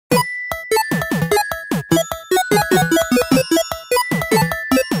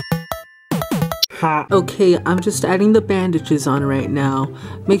Ha. Okay, I'm just adding the bandages on right now.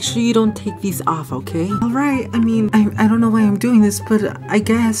 Make sure you don't take these off, okay? Alright, I mean, I don't know why I'm doing this, but I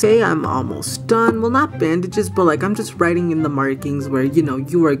guess. Okay, I'm almost done. Well, not bandages, but like I'm just writing in the markings where, you know,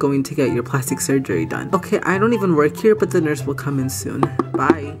 you are going to get your plastic surgery done. Okay, I don't even work here, but the nurse will come in soon.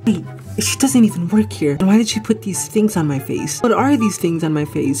 Bye. Hey, she doesn't even work here. Why did she put these things on my face? What are these things on my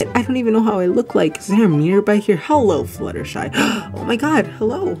face? I don't even know how I look like. Is there a mirror by here? Hello, Fluttershy. Oh my god,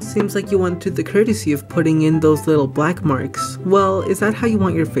 hello. Seems like you went to the courtesy of putting in those little black marks. Well, is that how you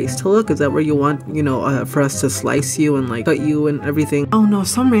want your face to look? Is that where you want, you know, for us to slice you and like cut you and everything? Oh no,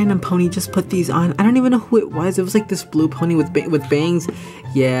 some random pony just put these on. I don't even know who it was. It was like this blue pony with bangs.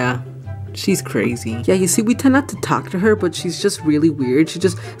 Yeah. She's crazy. Yeah, you see, we tend not to talk to her, but she's just really weird. She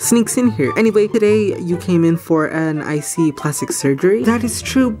just sneaks in here. Anyway, today you came in for an IC plastic surgery. That is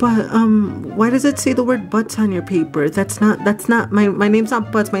true, but why does it say the word butts on your paper? That's not my name's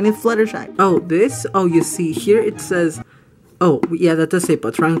not Butts, my name's Fluttershy. Oh, this? Oh, you see, here it says, oh, yeah, that does say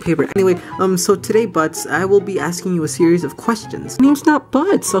Butts, wrong paper. Anyway, so today, Butts, I will be asking you a series of questions. My name's not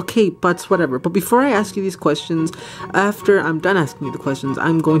Butts. Okay, Butts, whatever. But before I ask you these questions, after I'm done asking you the questions,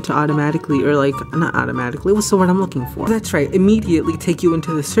 I'm going to automatically, or like, not automatically, what's the word I'm looking for? That's right, immediately take you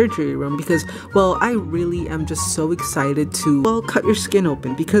into the surgery room because, well, I really am just so excited to, well, cut your skin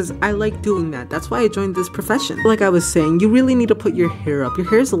open because I like doing that. That's why I joined this profession. Like I was saying, you really need to put your hair up. Your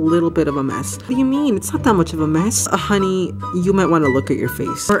hair is a little bit of a mess. What do you mean? It's not that much of a mess. Honey, you might want to look at your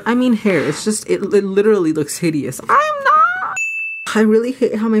face. Or, I mean hair. It's just, it literally looks hideous. I'm not! I really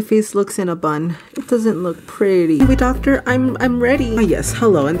hate how my face looks in a bun. It doesn't look pretty. Anyway, doctor, I'm ready. Oh yes,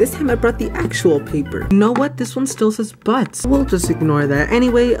 hello. And this time I brought the actual paper. You know what? This one still says butts. We'll just ignore that.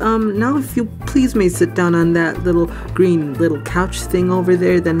 Anyway, now if you please may sit down on that little green little couch thing over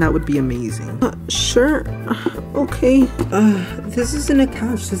there, then that would be amazing. Sure. Okay. This isn't a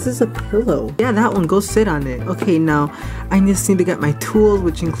couch. This is a pillow. Yeah, that one. Go sit on it. Okay, now I just need to get my tools,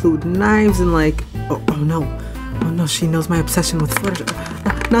 which include knives and like, oh no. Oh no, she knows my obsession with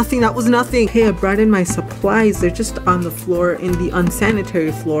Fluttershy. Nothing, that was nothing. Hey, I brought in my supplies. They're just on the floor, in the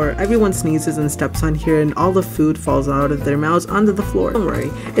unsanitary floor. Everyone sneezes and steps on here and all the food falls out of their mouths onto the floor. Don't worry,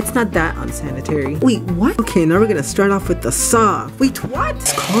 it's not that unsanitary. Wait, what? Okay, now we're gonna start off with the saw. Wait, what?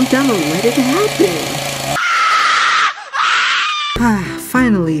 Just calm down and let it happen.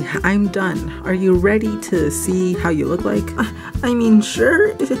 Finally, I'm done. Are you ready to see how you look like? I mean,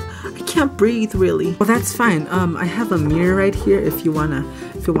 sure. I can't breathe, really. Well, that's fine. I have a mirror right here if you wanna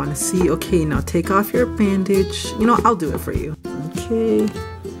see. Okay, now take off your bandage. You know, I'll do it for you. Okay.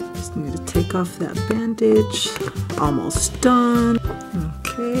 Just need to take off that bandage. Almost done.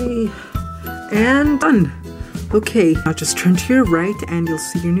 Okay. And done. Okay, now just turn to your right and you'll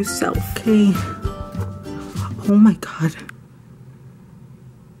see your new self. Okay. Oh my god.